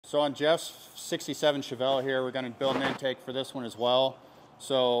So on Jeff's 67 Chevelle here, we're going to build an intake for this one as well.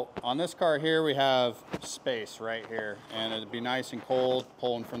 So on this car here, we have space right here, and it'd be nice and cold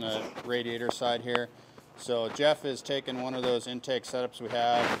pulling from the radiator side here. So Jeff is taking one of those intake setups we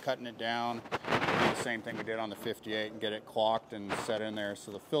have, cutting it down, and the same thing we did on the 58, and get it clocked and set in there.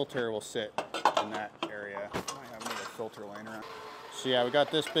 So the filter will sit in that area. I might have another filter laying around. So yeah, we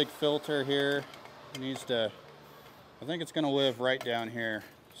got this big filter here. It needs to, I think it's going to live right down here.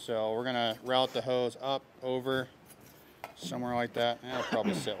 So we're gonna route the hose up, over, somewhere like that. It'll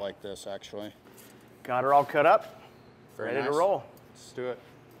probably sit like this, actually. Got her all cut up, Very ready nice. to roll. Let's do it.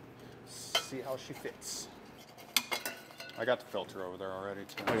 See how she fits. I got the filter over there already,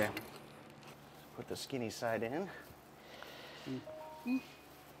 too. Okay. Put the skinny side in. So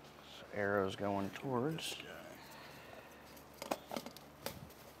arrow's going towards.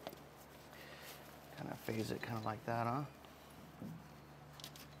 Kind of phase it kind of like that, huh?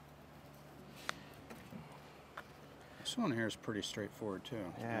 This one here is pretty straightforward, too,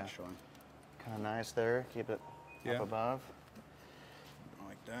 Yeah. actually. Kind of nice there. Keep it up above.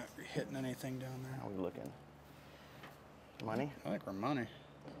 Like that. Are you hitting anything down there? How are we looking? Money? I think we're money.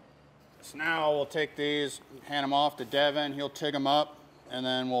 So now we'll take these, hand them off to Devin. He'll TIG them up, and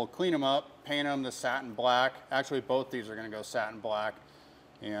then we'll clean them up, paint them the satin black. Actually, both these are going to go satin black,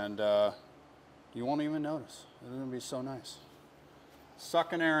 and you won't even notice. It's going to be so nice.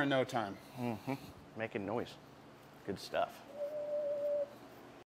 Sucking air in no time. Mm-hmm. Making noise. Good stuff.